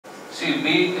See,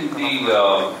 being in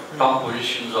the top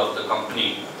positions of the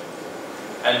company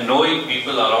and knowing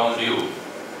people around you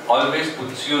always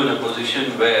puts you in a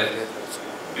position where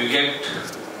you get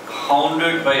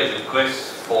hounded by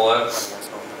requests for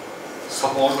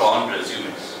support on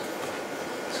resumes.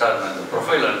 Sir, நான் இந்த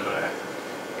profile அனுப்புகிறேன்,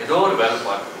 ஏதோ ஒரு வேலை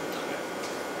பார்த்து கொடுத்துருக்கேன்,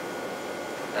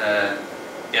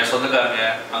 என் சொந்தக்காரங்க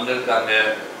அங்கே இருக்காங்க,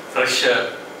 ஃப்ரெஷ்ஷர்,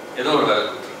 ஏதோ ஒரு வேலை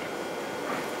கொடுத்துருக்கேன்.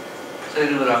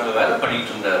 சரி, இவர் அங்கே வேலை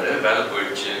பண்ணிட்டு இருந்தாரு, வேலை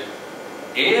போயிடுச்சு,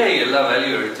 ஏஐ எல்லா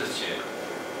வேலையும் எடுத்துருச்சு,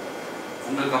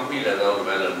 உங்கள் கம்பெனியில் ஏதாவது ஒரு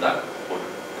வேலை இருந்தால் போட்டு.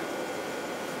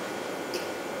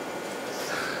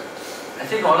 I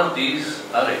think all of these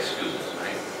are excuses,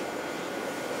 right?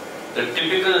 The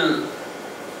typical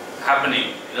happening,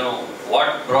 what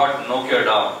brought Nokia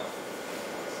down?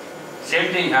 Same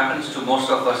thing happens to most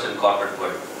of us in corporate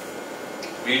world.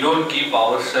 We don't keep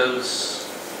ourselves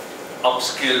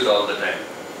upskilled all the time.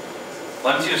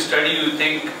 Once you study, you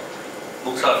think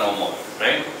books are no more,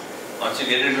 right? Once you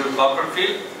get into the corporate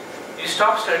field, you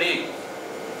stop studying.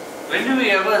 When do we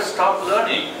ever stop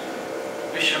learning?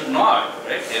 We should not,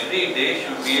 right? Every day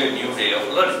should be a new day of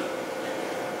learning.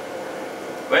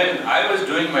 When I was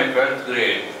doing my 12th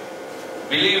grade,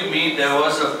 believe me, there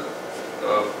was a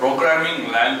programming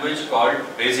language called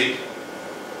BASIC.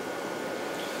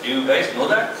 Do you guys know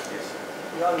that? Yes.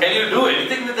 Can you do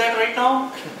anything with that right now?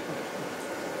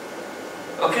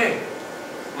 Okay.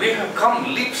 We have come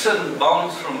leaps and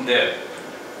bounds from there.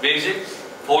 BASIC,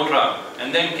 Fortran, and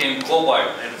then came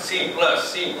Cobalt and C++,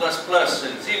 C++,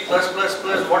 and C+++,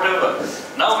 whatever.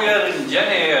 Now we are in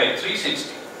Jenney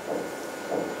 360.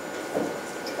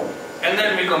 And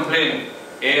then we complain,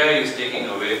 AI is taking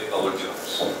away our jobs.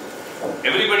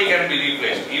 Everybody can be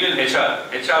replaced, even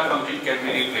HR function can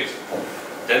be replaced.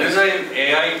 There is an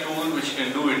AI tool which can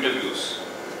do interviews.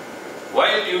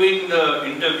 While doing the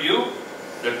interview,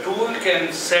 the tool can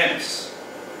sense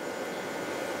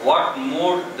what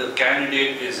mode the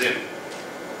candidate is in.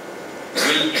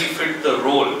 Will he fit the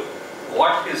role?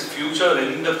 What his future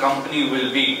in the company will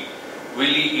be?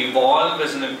 Will he evolve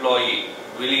as an employee?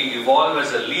 Will he evolve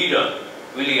as a leader?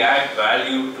 Will he add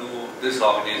value to this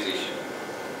organization?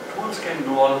 Tools can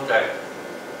do all of that.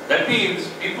 That means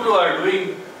people who are doing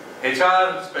HR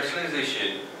specialization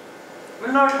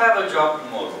will not have a job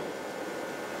tomorrow.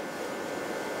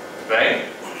 Right?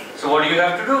 So what do you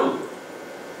have to do?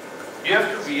 You have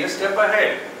to be a step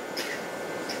ahead.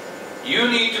 You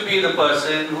need to be the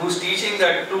person who's teaching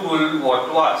that tool what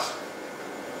to ask.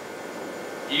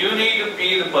 You need to be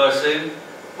the person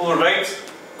who writes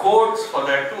codes for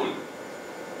that tool.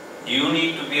 You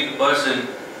need to be the person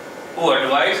who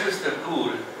advises the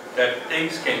tool that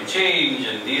things can change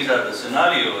and these are the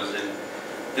scenarios and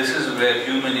this is where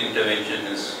human intervention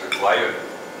is required.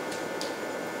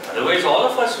 Otherwise all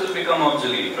of us will become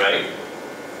obsolete, right?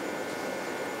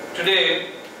 Today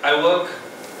I work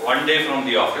one day from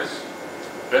the office,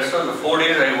 rest of the 4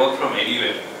 days I work from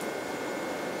anywhere.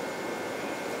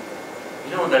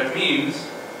 That means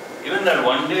even that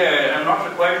one day I am not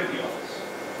required in the office.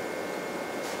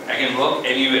 I can work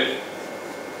anywhere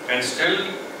and still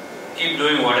keep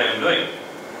doing what I am doing.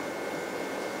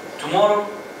 Tomorrow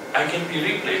I can be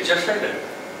replaced just like that.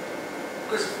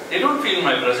 Because they don't feel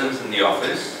my presence in the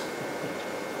office.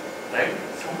 Right?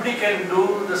 Somebody can do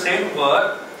the same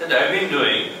work that I've been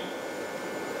doing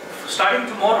starting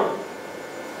tomorrow.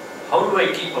 How do I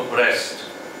keep abreast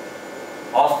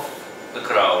of the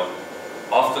crowd,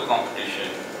 of the competition,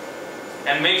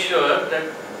 and make sure that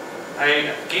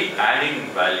I keep adding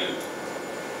value?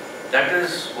 That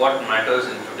is what matters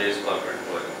in today's corporate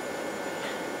world.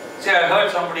 See, I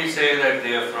heard somebody say that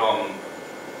they are from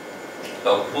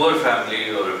a poor family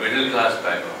or a middle class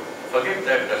background. Forget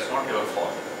that, that's not your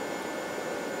fault.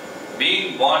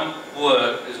 Being born poor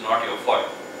is not your fault.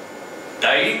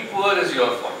 Dying poor is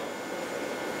your fault.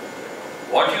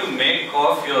 What you make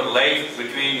of your life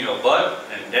between your birth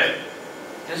and death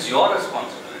is your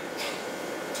responsibility.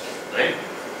 Right?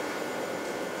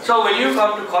 So when you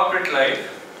come to corporate life,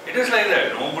 it is like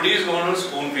that. Nobody is going to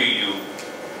spoon feed you.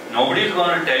 Nobody is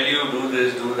going to tell you do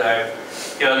this, do that.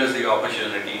 Here is the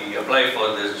opportunity. Apply for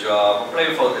this job.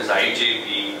 Apply for this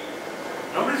IJP.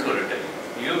 Nobody is going to tell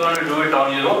you. You are going to do it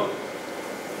on your own.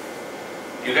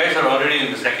 You guys are already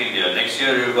in the second year. Next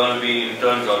year you are going to be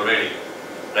interns already.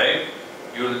 Right?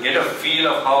 You will get a feel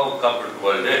of how corporate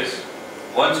world is.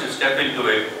 Once you step into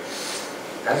it,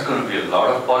 that's going to be a lot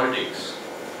of politics.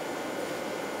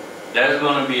 There's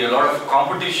going to be a lot of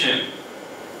competition.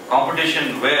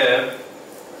 Competition where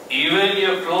even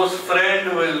your close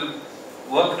friend will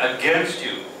work against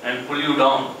you and pull you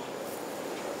down.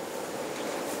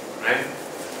 Right?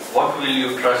 What will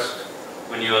you trust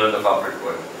when you are in the corporate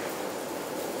world?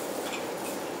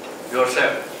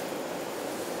 yourself.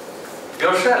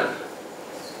 Yourself.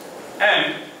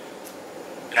 And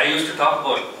I used to talk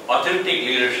about authentic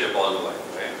leadership all the while.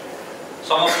 Right?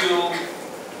 Some of you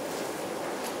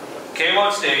came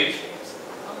on stage.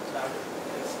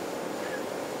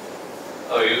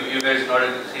 Oh, you guys not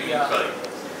able to see me? Yeah. Sorry.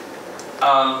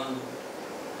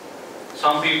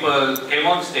 Some people came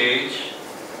on stage,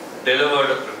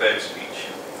 delivered a prepared speech.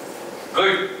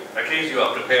 Good, at least you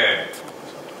are prepared.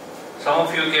 Some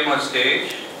of you came on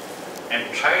stage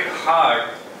and tried hard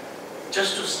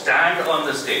just to stand on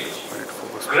the stage.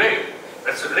 Great,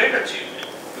 that's a great achievement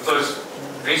because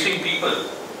facing people is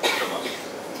the must.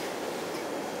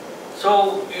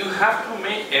 So you have to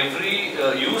make every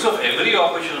use of every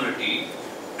opportunity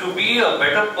to be a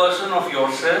better person of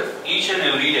yourself each and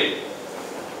every day.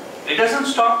 It doesn't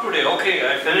stop today. Okay,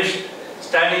 I finished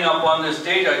standing up on the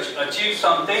stage, I achieved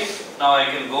something, now I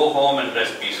can go home and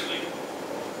rest peacefully.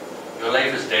 Your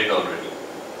life is dead already.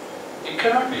 It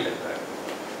cannot be like that.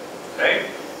 Right?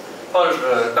 Or,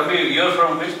 Tambi, you're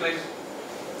from which place?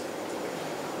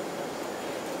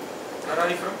 Where are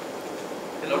you from?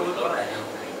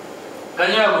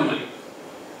 Kanyakumari.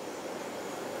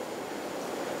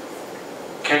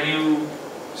 Can you...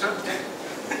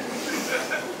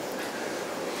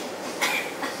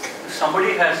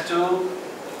 Somebody has to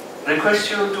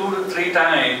request you 2 to 3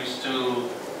 times to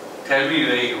tell me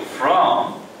where you're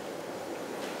from.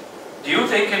 Do you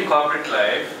think in corporate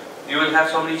life you will have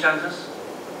so many chances?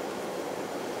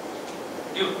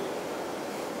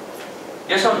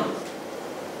 Yes or no?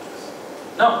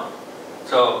 No.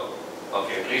 So,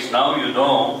 okay, at least now you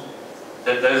know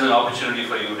that there is an opportunity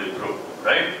for you to improve,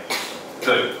 right?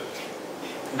 Good.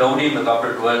 Nobody in the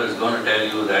corporate world is going to tell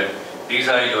you that these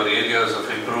are your areas of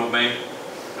improvement.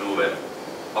 Do well.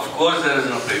 Of course, there is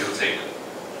an appraisal cycle.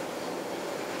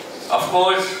 Of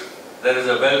course, there is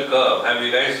a bell curve. Have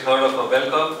you guys heard of a bell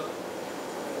curve?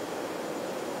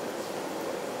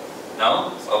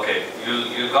 No? Okay.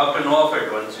 You'll come to know of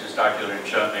it once you start your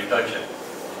internship.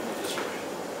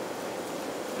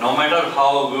 No matter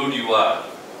how good you are,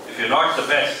 if you're not the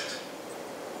best,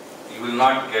 you will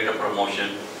not get a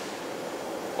promotion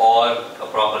or a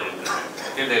proper increment.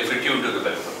 Okay? They'll fit you to the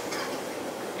bell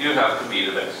curve. You have to be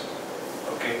the best.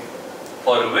 Okay?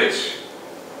 For which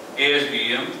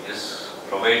ASBM is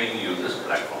providing you this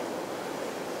platform.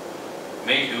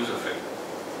 Make use of it.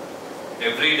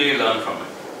 Every day learn from it.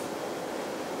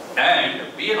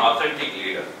 And be an authentic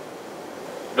leader.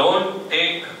 Don't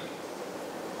take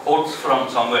quotes from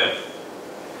somewhere.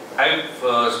 I've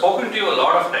spoken to you a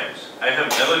lot of times. I have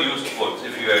never used quotes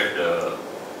if you had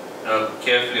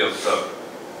carefully observed.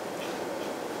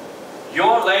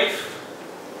 Your life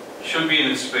should be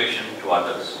an inspiration to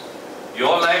others.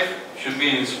 Your life should be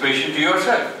an inspiration to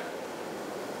yourself.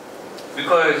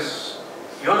 Because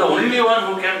you're the only one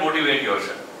who can motivate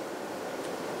yourself.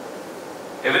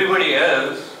 Everybody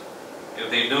else, if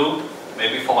they do, may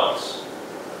be false.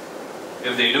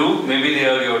 If they do, maybe they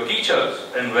are your teachers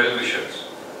and well-wishers.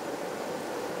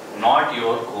 Not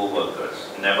your co-workers.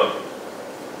 Never.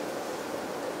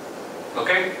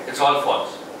 Okay? It's all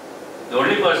false. The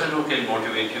only person who can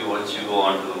motivate you once you go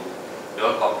on to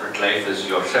your corporate life is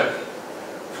yourself.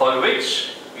 For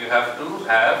which you have to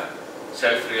have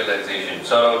self-realization.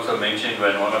 Sir also mentioned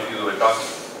when one of you were talking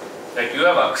that you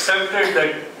have accepted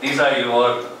that these are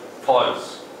your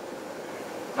faults.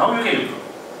 Now you can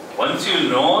improve. Once you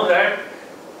know that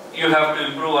you have to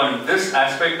improve on this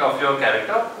aspect of your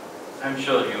character, I'm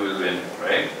sure you will win,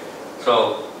 right?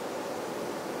 So,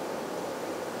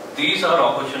 these are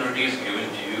opportunities given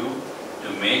to you to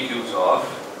make use of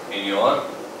in your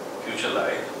future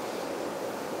life.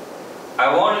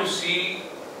 I want to see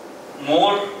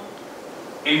more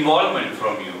involvement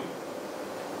from you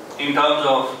in terms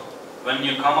of when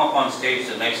you come up on stage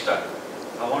the next time.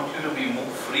 I want you to be more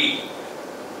free.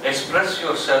 Express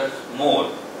yourself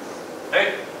more.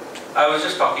 Right? I was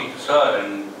just talking to Sir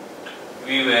and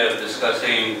we were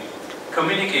discussing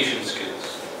communication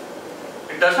skills.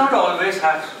 It does not always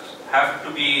have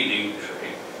to be in English,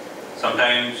 right?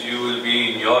 Sometimes you will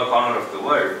be in your corner of the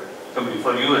world,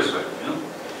 for you as well, you know.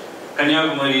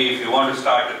 Kanyakumari, if you want to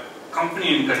start a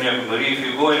company in Kanyakumari, if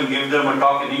you go and give them a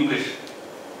talk in English,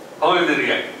 how will they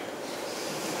react?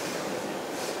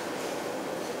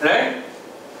 Right?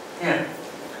 Yeah.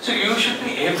 So you should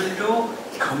be able to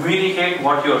communicate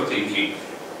what you're thinking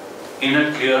in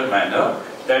a clear manner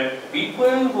that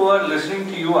people who are listening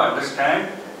to you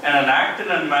understand and act in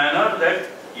a manner that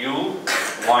you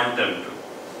want them to.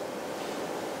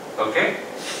 Okay?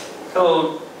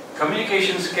 So,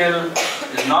 communication skill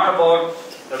is not about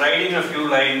writing a few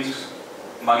lines,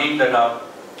 mugging that up,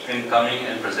 and coming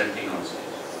and presenting on stage.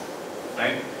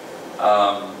 right?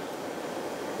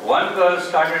 One girl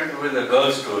started with a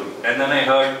girl story, and then I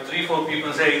heard 3-4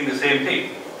 people saying the same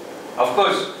thing. Of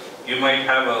course, you might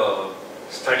have a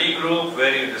study group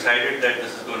where you decided that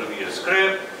this is going to be a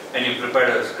script, and you prepared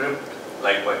a script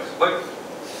likewise. But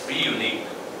be unique,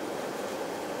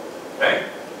 right?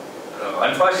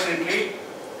 Unfortunately,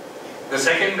 the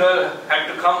second girl had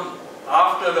to come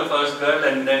after the first girl,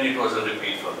 and then it was a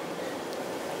repeat for me.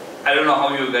 I don't know how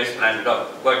you guys planned it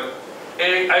out, but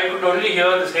I could only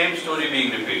hear the same story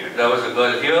being repeated. There was a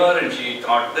girl here, and she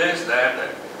thought this, that,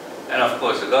 that. And of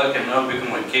course, a girl can never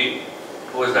become a king.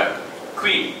 Who was that?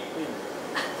 Queen.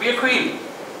 Be a queen,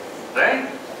 right?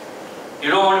 You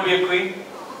don't want to be a queen?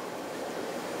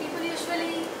 People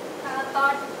usually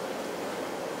thought,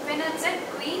 when I said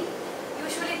queen,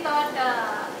 usually thought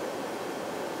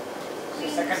queen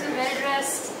is well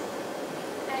dressed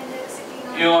and sitting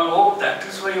on. You want, oh, that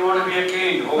is why you want to be a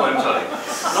king. Oh, I'm sorry.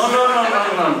 No.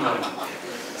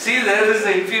 See, there is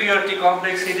the inferiority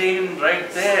complex sitting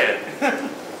right there.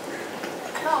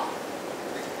 No.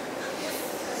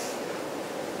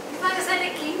 If I said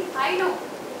a king, I know.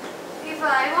 If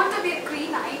I want to be a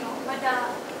queen, I know. But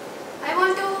I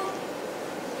want to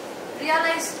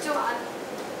realize to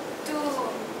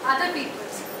other people.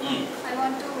 I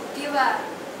want to give a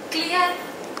clear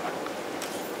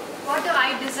what do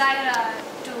I desire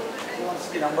to. She wants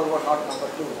to be number one, not number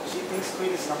two. She thinks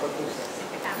queen is number two.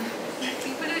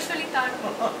 People usually thought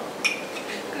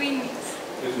queen means.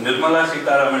 If Nirmala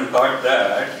Sitaraman thought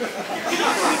that,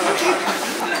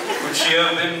 would she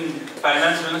have been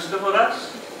finance minister for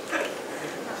us?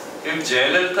 If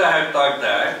Jayalalitha had thought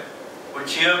that, would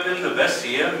she have been the best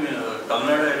CM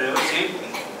Tamil Nadu had ever seen?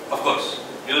 Of course,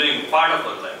 during part of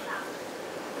her life.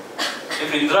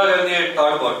 If Indira Gandhi had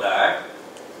thought about that,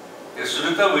 if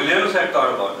Sunita Williams had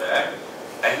thought about that,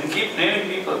 I can keep naming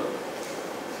people.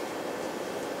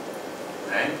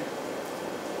 Right?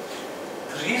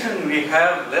 The reason we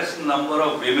have less number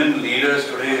of women leaders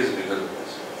today is because of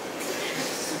this.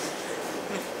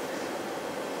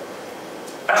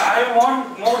 I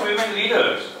want more women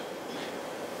leaders.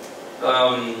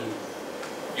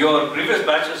 Your previous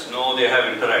batches know they have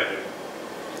interacted.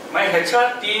 My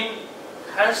HR team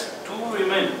has 2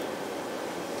 women.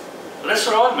 The rest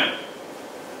are all men.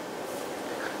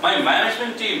 My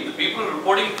management team, the people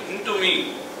reporting into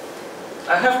me,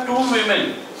 I have 2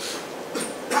 women.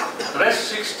 The rest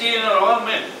 16 are all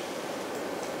men.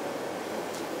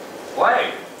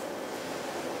 Why?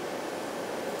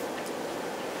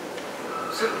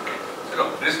 So,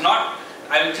 it's not,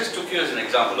 I just took you as an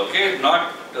example, okay?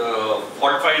 Not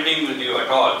fault finding with you at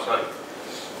all, sorry.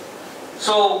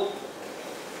 So,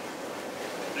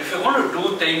 if you want to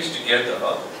do things together,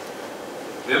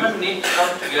 women need to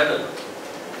come together.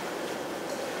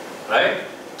 Right?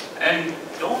 And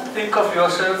don't think of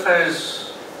yourself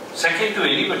as second to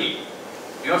anybody.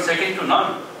 You're second to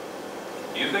none.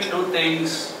 You can do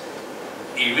things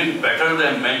even better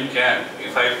than men can.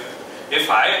 If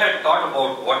I had thought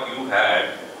about what you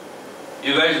had,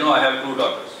 you guys know I have 2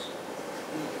 daughters.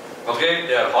 Okay?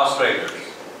 They are horse riders.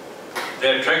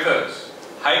 They are trekkers,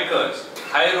 hikers,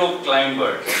 high rope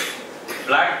climbers,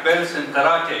 black belts in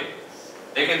karate.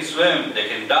 They can swim, they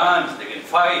can dance, they can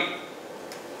fight.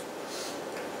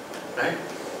 Right?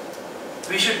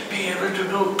 We should be able to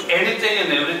do anything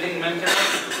and everything men can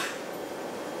do.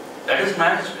 That is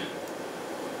management.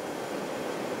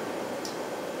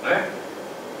 Right?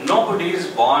 Nobody is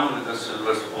born with a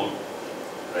silver spoon.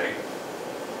 Right?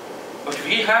 But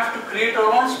we have to create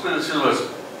our own silver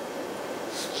spoon.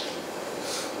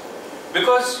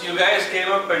 Because you guys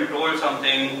came up and told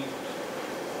something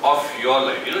of your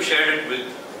life, shared it with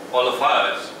all of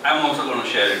us, I'm also going to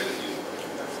share it with you.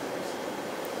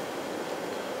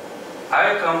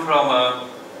 I come from a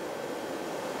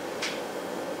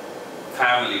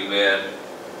family where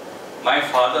my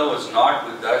father was not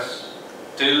with us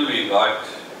till we got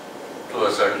to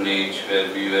a certain age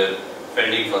where we were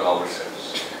fending for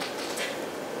ourselves.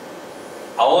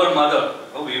 Our mother,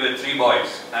 we were 3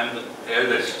 boys, I'm the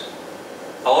eldest.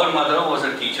 Our mother was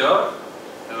a teacher.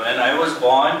 When I was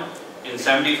born in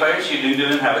 75, she didn't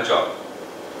even have a job.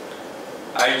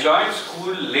 I joined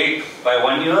school late by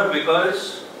 1 year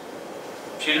because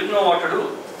she didn't know what to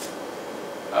do.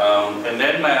 And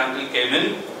then my uncle came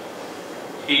in.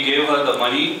 He gave her the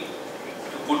money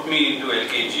to put me into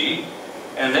LKG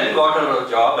and then got her a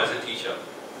job as a teacher.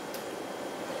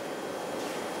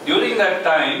 During that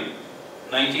time,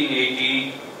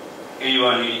 1980,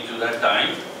 81, 82, that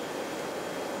time,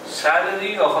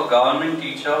 salary of a government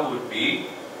teacher would be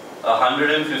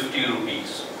 150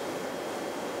 rupees.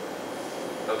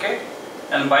 Okay?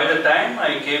 And by the time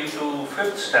I came to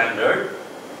 5th standard,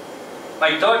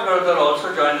 my third brother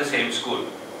also joined the same school.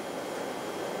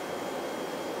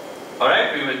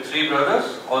 Alright, we were 3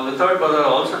 brothers. The third brother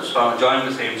also joined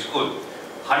the same school.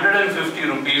 150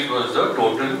 rupees was the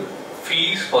total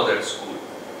fees for that school.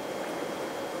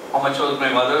 How much was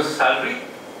my mother's salary?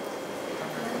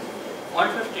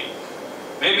 150.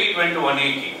 Maybe it went to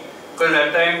 180. Because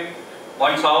at that time,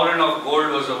 1 sovereign of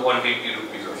gold was 180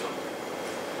 rupees or something.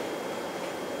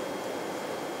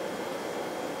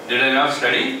 Did I not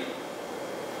study?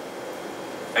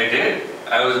 I did.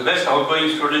 I was the best outgoing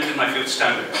student in my 5th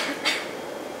standard.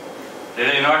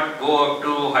 Did I not go up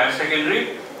to higher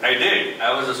secondary? I did.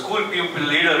 I was a school pupil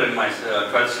leader in my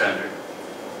 12th standard.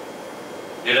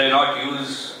 Did I not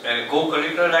use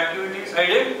co-curricular activities? I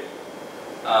did.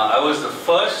 I was the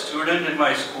first student in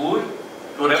my school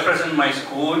to represent my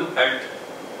school at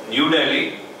New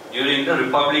Delhi during the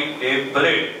Republic Day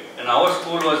parade. And our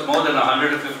school was more than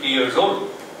 150 years old.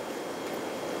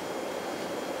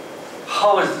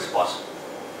 How is this possible?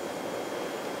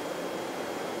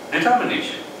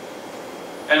 Determination.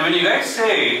 And when you guys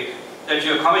say that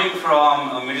you're coming from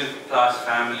a middle class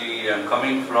family and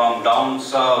coming from down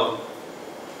south,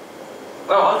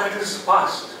 well, all that is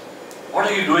past. What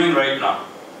are you doing right now?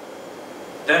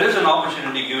 There is an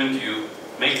opportunity given to you.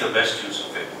 Make the best use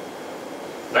of it.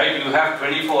 Right? You have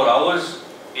 24 hours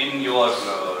in your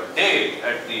day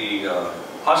at the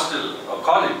hostel or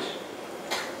college.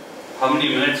 How many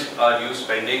minutes are you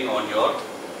spending on your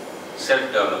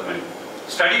self-development?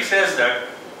 Study says that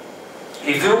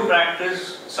if you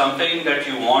practice something that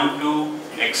you want to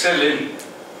excel in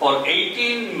for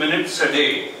 18 minutes a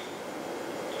day,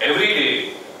 every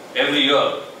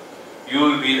year, you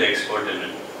will be the expert in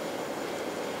it.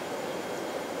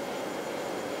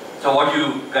 So what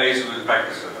you guys will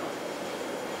practice right now?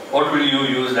 What will you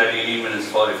use that 18 minutes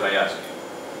for if I ask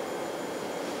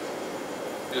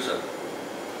you? You, sir.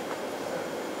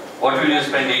 What will you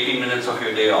spend 18 minutes of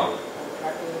your day on?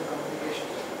 Practicing communication.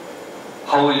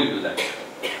 How will you do that?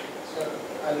 Sir,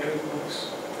 I'll read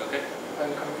books. Okay.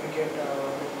 I'll communicate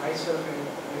with myself in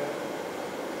here.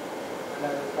 And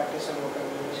I'll practice some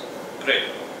vocabulary. Great.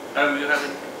 You have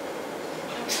it.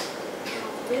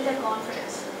 Build a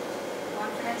confidence.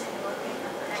 Confidence in working.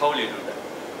 How will you do that?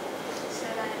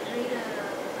 Sir, I'll read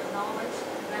novels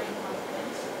regarding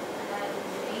confidence and I'll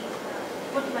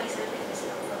put myself in this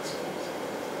comfort zone.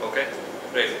 Okay,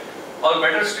 great. Or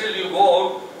better still, you go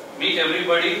out, meet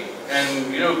everybody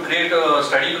and create a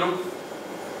study group.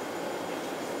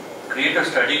 Create a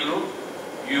study group.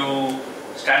 You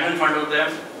stand in front of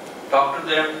them, talk to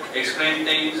them, explain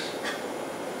things.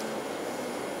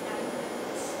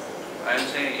 I am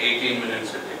saying 18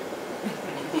 minutes a day.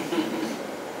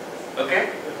 Okay?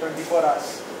 24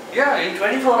 hours. Yeah, in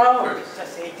 24 hours.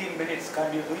 Just 18 minutes,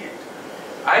 can't you do it?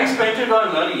 I spent it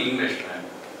on learning English, man.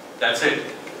 That's it.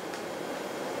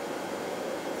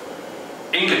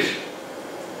 English.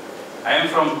 I am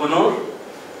from Kunur.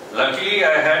 Luckily,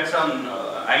 I had some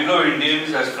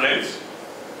Anglo-Indians as friends.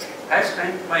 I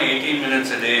spent my 18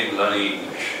 minutes a day in learning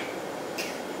English.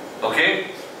 Okay?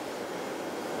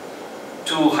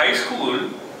 To high school,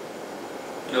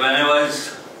 when I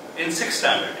was in 6th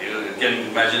standard, you can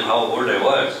imagine how old I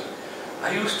was.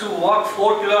 I used to walk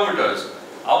 4 kilometers,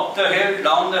 up the hill,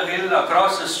 down the hill,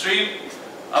 across the stream,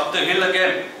 up the hill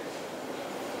again.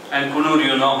 And Kunur,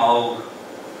 you know how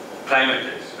climate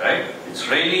is, right? It's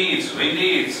rainy, it's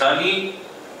windy, it's sunny,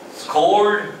 it's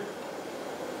cold.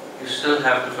 You still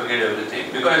have to forget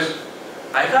everything because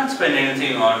I can't spend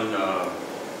anything on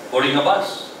boarding a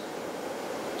bus.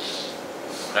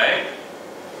 Right?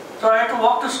 So I had to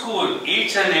walk to school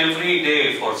each and every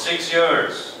day for 6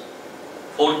 years.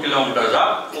 4 kilometers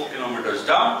up, 4 kilometers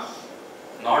down.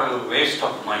 Not a waste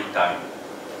of my time.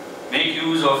 Make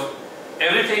use of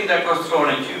everything that was thrown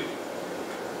at you.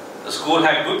 The school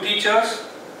had good teachers.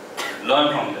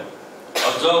 Learn from them.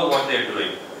 Observe what they are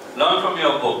doing. Learn from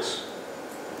your books.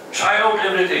 Try out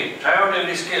everything. Try out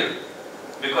every skill.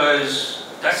 Because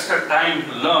that's the time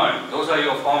to learn. Those are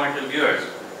your formative years.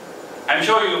 I'm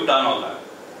sure you've done all that.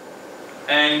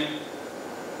 And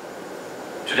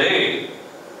today,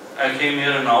 I came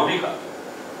here in Audi car.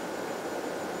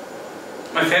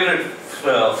 My favorite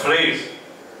phrase,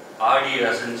 Aadi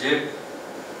Asanjit,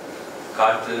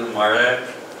 Kaathu, Mala,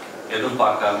 Edum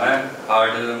Pakama,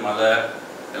 Kaadu, Mala,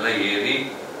 Ella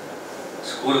Yeri,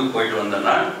 school poitu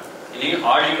vandana, ini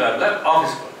Audi car la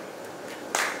office po.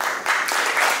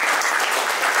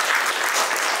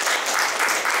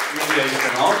 You guys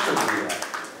can also do that,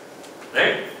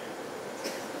 right?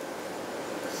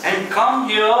 And come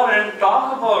here and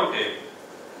talk about it.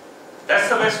 That's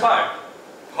the best part.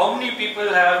 How many people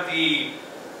have the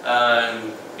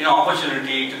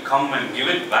opportunity to come and give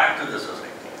it back to the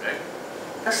society, right?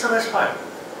 That's the best part.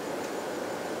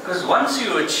 Because once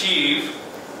you achieve,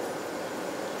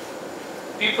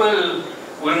 people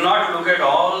will not look at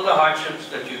all the hardships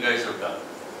that you guys have done,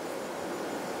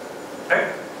 right?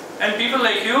 And people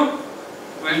like you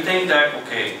will think that,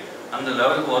 okay, on the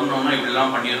level வரணும்னா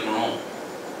இப்படிலாம் பண்ணியிருக்கணும்,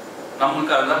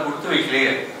 நம்மளுக்கு அதெல்லாம் கொடுத்து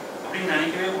வைக்கலையே அப்படின்னு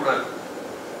நினைக்கவே கூடாது.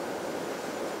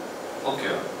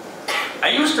 Okay. I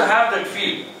used to have that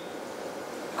feel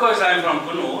because I am from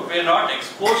Kunnur. We are not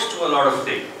exposed to a lot of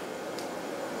things.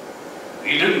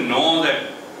 We didn't know that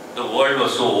the world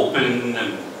was so open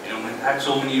and we had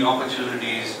so many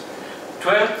opportunities.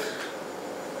 12th,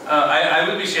 I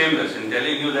will be shameless in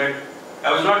telling you that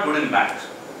I was not good in math.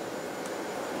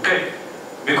 Okay,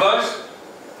 because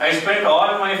I spent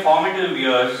all my formative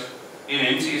years in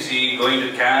NCC, going to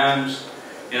camps,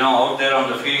 out there on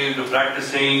the field,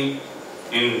 practicing.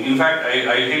 In fact,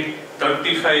 I hit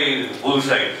 35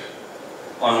 bullseyes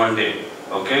on one day,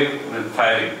 okay, with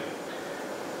firing.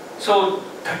 So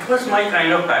that was my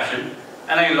kind of passion,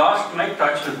 and I lost my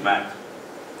touch with math.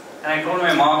 And I told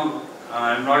my mom,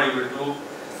 I'm not able to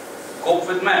cope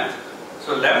with math.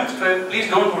 So 11th, 12th, please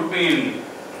don't put me in,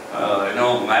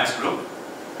 maths group.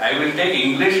 I will take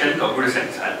English and computer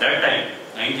science. At that time,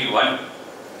 91.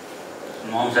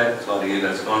 Mom said, sorry,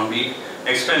 that's going to be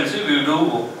expensive. You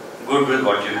do good with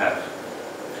what you have.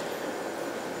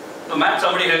 So math,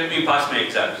 somebody helped me pass my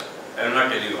exams. I will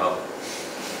not tell you how.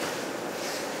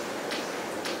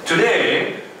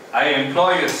 Today, I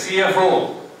employ a CFO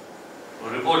who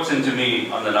reports into me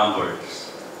on the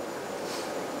numbers.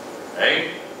 Right?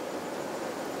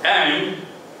 And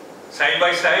side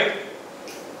by side,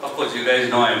 of course you guys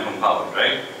know I am from Harvard,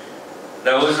 right?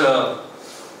 There was a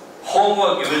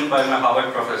homework given by my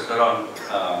Harvard professor on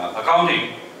accounting.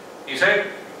 He said,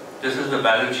 this is the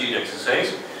balance sheet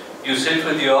exercise. You sit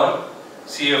with your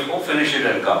CFO, finish it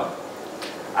and come.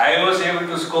 I was able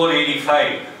to score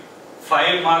 85,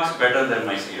 5 marks better than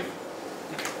my CFO.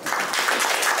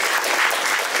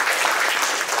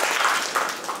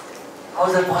 How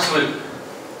is that possible?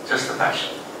 Just the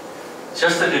passion.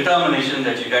 Just the determination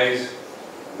that you guys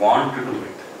want to do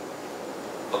it.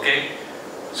 Okay?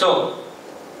 So,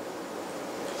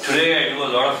 today I do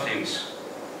a lot of things.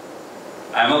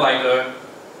 I am a biker.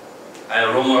 I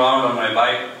roam around on my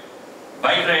bike.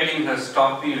 Bike riding has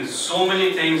taught me so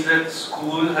many things that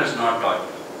school has not taught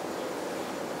me.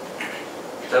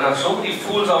 There are so many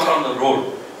fools out on the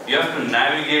road. You have to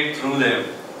navigate through them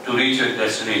to reach your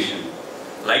destination.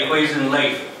 Likewise in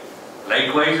life.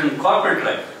 Likewise in corporate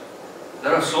life.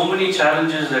 There are so many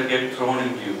challenges that get thrown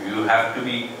into you. You have to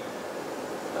be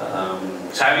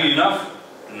savvy enough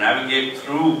to navigate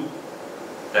through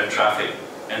that traffic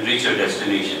and reach your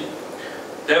destination.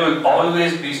 There will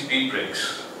always be speed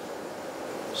breaks.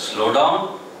 Slow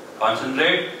down,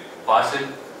 concentrate, pass it,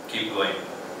 keep going.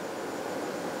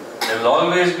 There will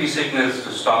always be signals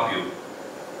to stop you.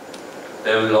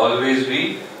 There will always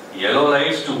be yellow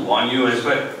lights to warn you as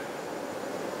well.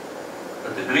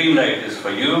 But the green light is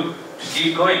for you to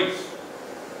keep going.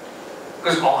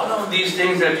 Because all of these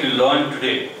things that you learn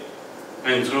today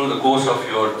and through the course of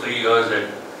your 3 years at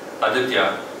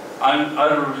Adithya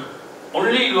are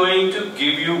only going to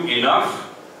give you enough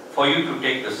for you to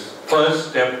take this first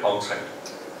step outside.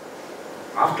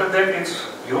 After that, it's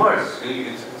yours.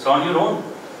 It's on your own.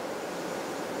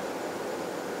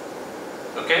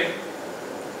 Okay?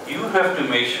 You have to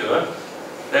make sure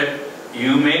that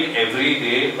you make every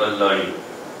day a learning.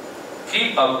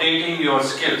 Keep updating your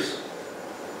skills.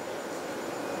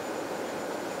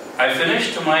 I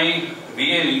finished my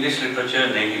BA in English Literature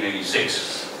in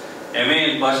 1986. MA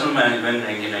in Personal Management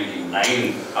in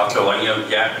 1999, after 1 year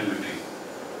gap in between.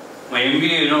 My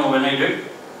MBA, when I did?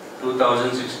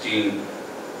 2016.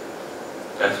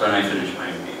 That's when I finished my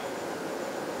MBA.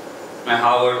 My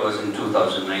Harvard was in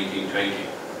 2019-20.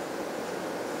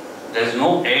 There's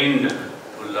no end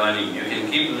to learning. You can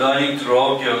keep learning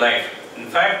throughout your life. In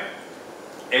fact,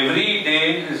 every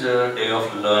day is a day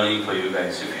of learning for you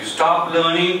guys. If you stop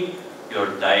learning,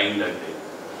 you're dying that day.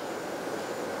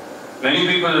 Many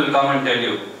people will come and tell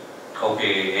you,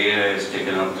 okay, AI has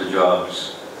taken up the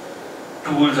jobs.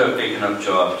 Tools have taken up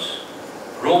jobs.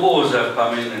 Robos have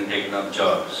come in and taken up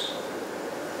jobs.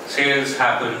 Sales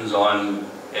happens on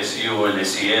SEO and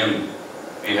SEM.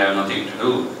 We have nothing to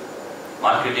do.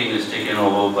 Marketing is taken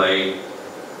over by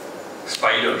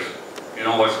spiders. You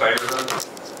know what spiders are?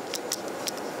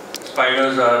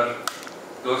 Spiders are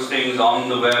those things on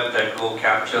the web that go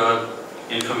capture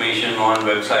information on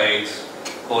websites,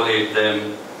 collate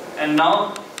them, and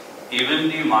now even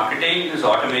the marketing is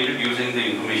automated using the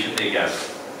information they gather.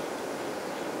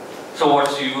 So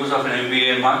what's the use of an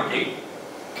MBA in marketing?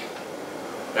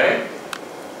 Right?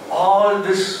 All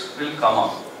this will come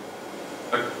up.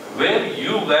 But where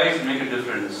you guys make a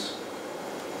difference,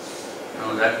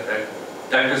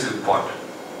 that is important.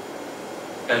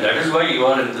 And that is why you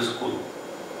are in this school.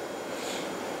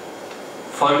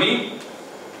 For me,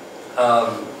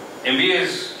 MBA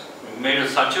has made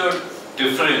such a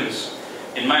difference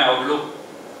in my outlook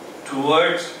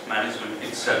towards management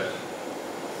itself.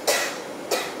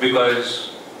 Because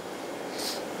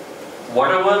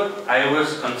whatever I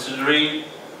was considering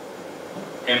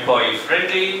employee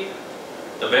friendly,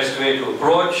 the best way to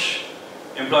approach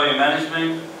employee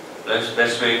management, the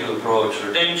best way to approach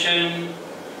retention,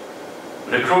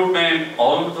 recruitment,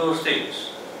 all of those things.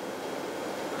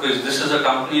 Because this is a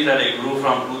company that I grew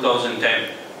from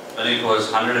 2010, when it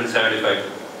was 175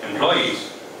 employees,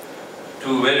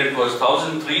 to where it was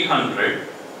 1,300,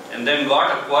 and then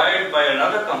got acquired by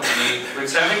another company with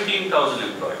 17,000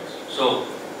 employees. So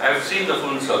I've seen the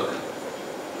full circle.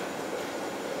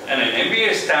 And an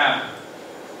MBA stamp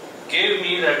gave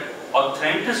me that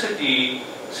authenticity,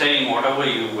 saying whatever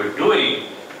you were doing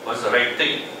was the right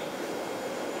thing.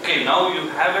 Okay, now you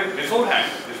have it beforehand,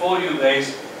 before you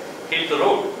guys hit the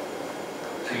road.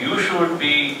 So you should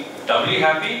be doubly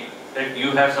happy that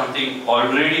you have something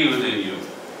already within you.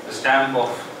 The stamp of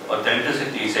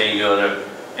authenticity saying you're an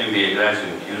MBA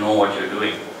graduate, you know what you're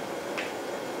doing.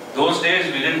 Those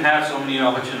days we didn't have so many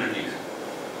opportunities.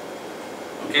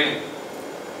 Okay?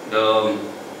 The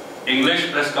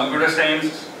English plus computer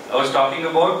science I was talking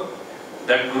about,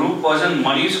 that group was in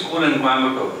Mani School in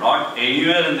Coimbatore, not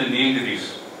anywhere in the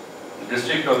Nilgiris,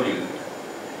 district of Nilgiris.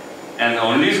 And the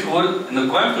only school in the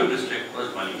Coimbatore district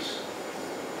was Mani's.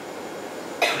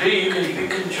 Today you can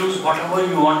pick and choose whatever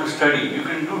you want to study. You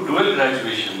can do dual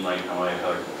graduation right now, I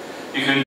heard. You can